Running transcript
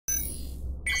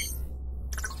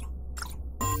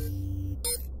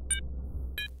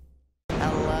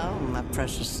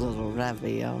precious little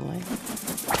ravioli.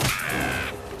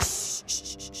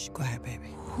 Shh, quiet, baby.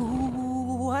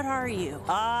 What are you?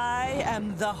 I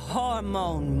am the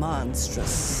Hormone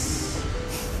Monstress.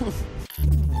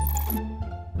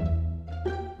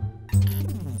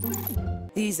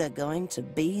 These are going to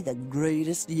be the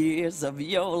greatest years of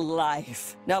your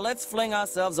life. Now let's fling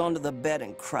ourselves onto the bed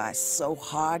and cry so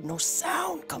hard no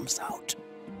sound comes out.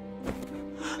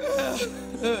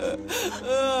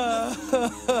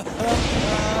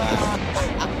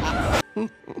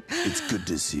 It's good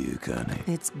to see you, Connie.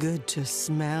 It's good to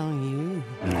smell you.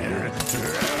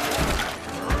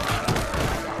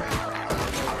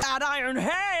 That iron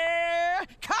hair!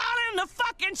 Calling the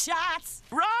fucking shots!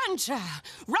 Run, child!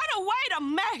 Run away to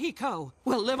Mexico!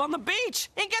 We'll live on the beach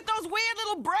and get those weird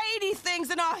little braidy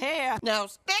things in our hair. Now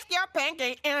stick your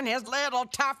pinky in his little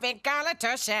toffee collar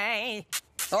touche.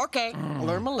 Okay,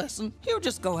 learn my lesson. You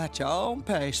just go at your own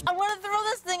pace. I want to throw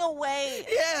this thing away.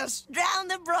 Yes! Drown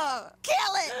the bra.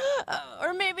 Kill it.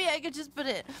 Or maybe I could just put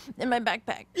it in my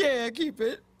backpack. Yeah, keep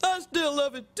it. I still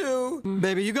love it, too.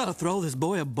 Baby, you gotta throw this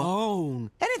boy a bone.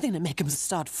 Anything to make him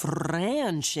start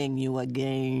Frenching you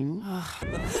again.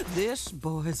 This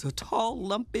boy's a tall,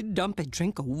 lumpy-dumpy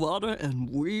drink of water, and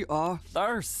we are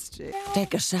thirsty.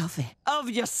 Take a selfie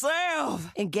of yourself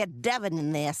and get Devin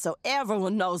in there so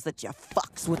everyone knows that you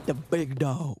fucks with the big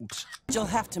dogs. You'll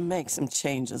have to make some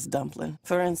changes, Dumpling.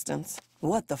 For instance,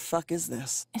 what the fuck is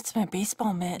this? It's my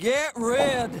baseball mitt. Get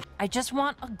rid! I just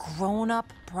want a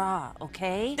grown-up bra,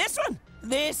 okay? This one!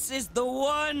 This is the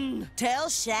one! Tell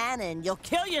Shannon you'll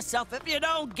kill yourself if you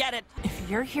don't get it. If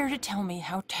you're here to tell me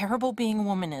how terrible being a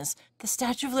woman is, the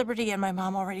Statue of Liberty and my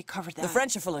mom already covered that. The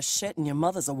French are full of shit and your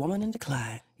mother's a woman in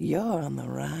decline. You're on the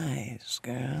rise,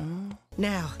 girl.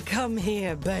 Now, come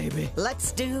here, baby.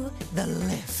 Let's do the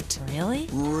lift. Really?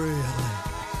 Really?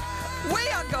 We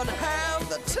are gonna have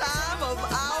the time of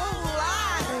our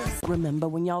lives! Remember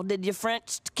when y'all did your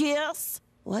French kiss?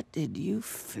 What did you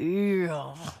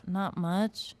feel? Not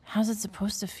much. How's it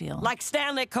supposed to feel? Like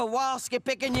Stanley Kowalski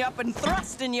picking you up and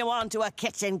thrusting you onto a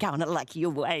kitchen counter like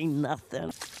you ain't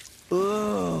nothing.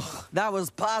 Ugh, that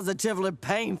was positively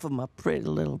painful, my pretty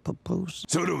little papoose.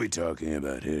 So what are we talking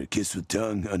about here? Kiss with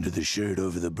tongue, under the shirt,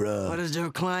 over the bra? What does your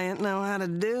client know how to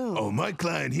do? Oh, my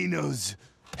client, he knows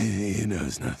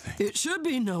nothing. It should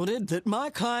be noted that my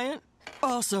client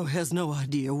also has no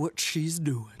idea what she's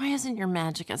doing. Why isn't your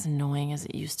magic as annoying as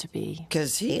it used to be?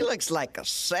 'Cause he looks like a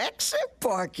sexy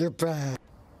porcupine.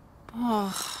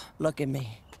 Oh, Look at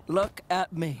me. Look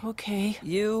at me. okay.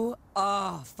 You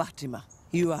are Fatima.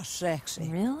 You are sexy.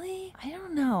 Really? I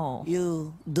don't know.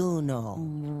 You do know.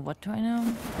 What do I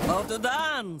know? Of the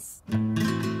dance.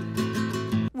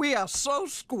 We are so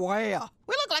square.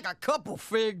 We look like a couple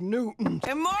Fig Newtons.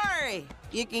 And Maury,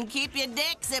 you can keep your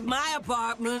dicks at my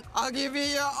apartment. I'll give you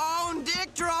your own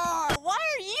dick drawer. Why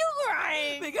are you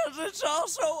crying? Because it's all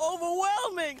so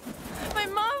overwhelming. My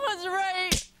mom was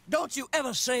right. Don't you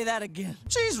ever say that again.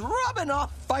 She's rubbing our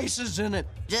faces in it.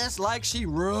 Just like she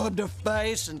rubbed her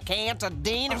face in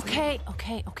Cantadina.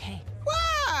 Okay.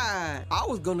 Why? I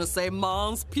was gonna say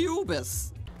Mons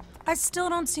Pubis. I still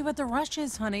don't see what the rush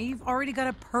is, honey. You've already got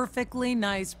a perfectly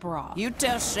nice bra. You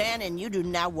tell Shannon you do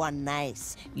not want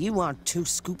nice. You want 2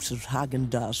 scoops of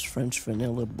Haagen-Dazs French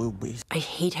vanilla boobies. I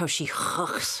hate how she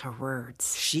hucks her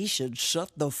words. She should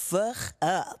shut the fuck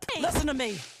up. Hey. Listen to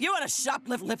me. You want to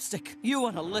shoplift lipstick. You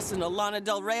want to listen to Lana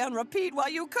Del Rey on repeat while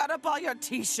you cut up all your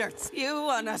T-shirts. You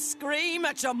want to scream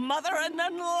at your mother and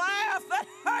then laugh at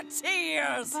her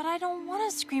tears. But I don't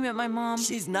want to scream at my mom.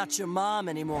 She's not your mom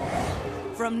anymore.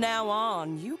 From now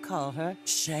on, you call her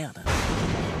Shannon.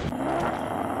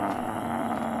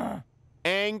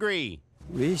 Angry.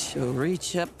 We shall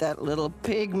reach up that little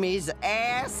pygmy's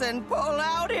ass and pull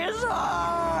out his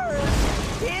heart.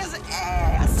 His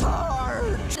ass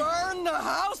heart. Burn the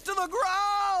house to the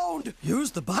ground.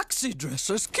 Use the boxy dress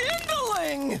as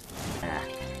kindling.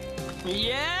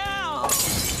 Yeah.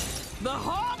 The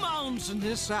hormones in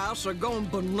this house are going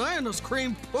bananas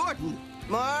cream pudding.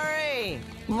 Maury!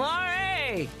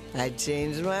 I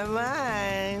changed my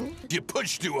mind. You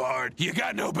push too hard. You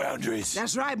got no boundaries.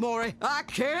 That's right, Maury. I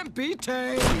can't be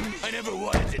tamed. I never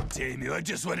wanted to tame you. I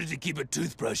just wanted to keep a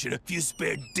toothbrush and a few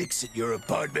spare dicks at your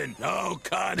apartment. Oh,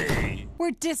 Connie.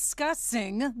 We're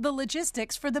discussing the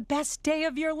logistics for the best day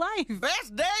of your life.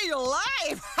 Best day of your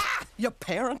life? Ha! Your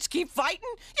parents keep fighting?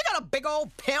 You got a big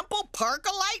old pimple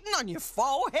percolating on your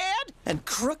forehead? And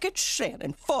crooked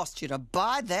Shannon forced you to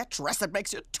buy that dress that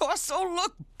makes your torso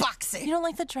look boxy. You don't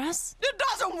like the dress? It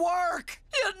doesn't work!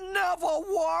 It never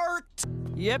worked!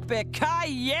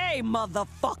 Yippee-ki-yay,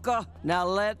 motherfucker! Now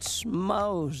let's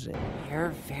mosey.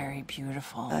 You're very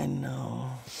beautiful. I know.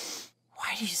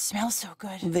 Why do you smell so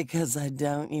good? Because I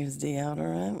don't use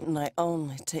deodorant and I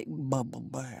only take bubble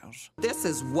baths. This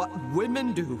is what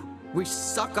women do. We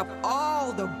suck up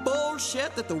all the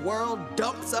bullshit that the world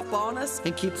dumps up on us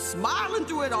and keep smiling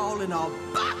through it all in our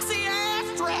boxy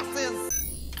ass dresses.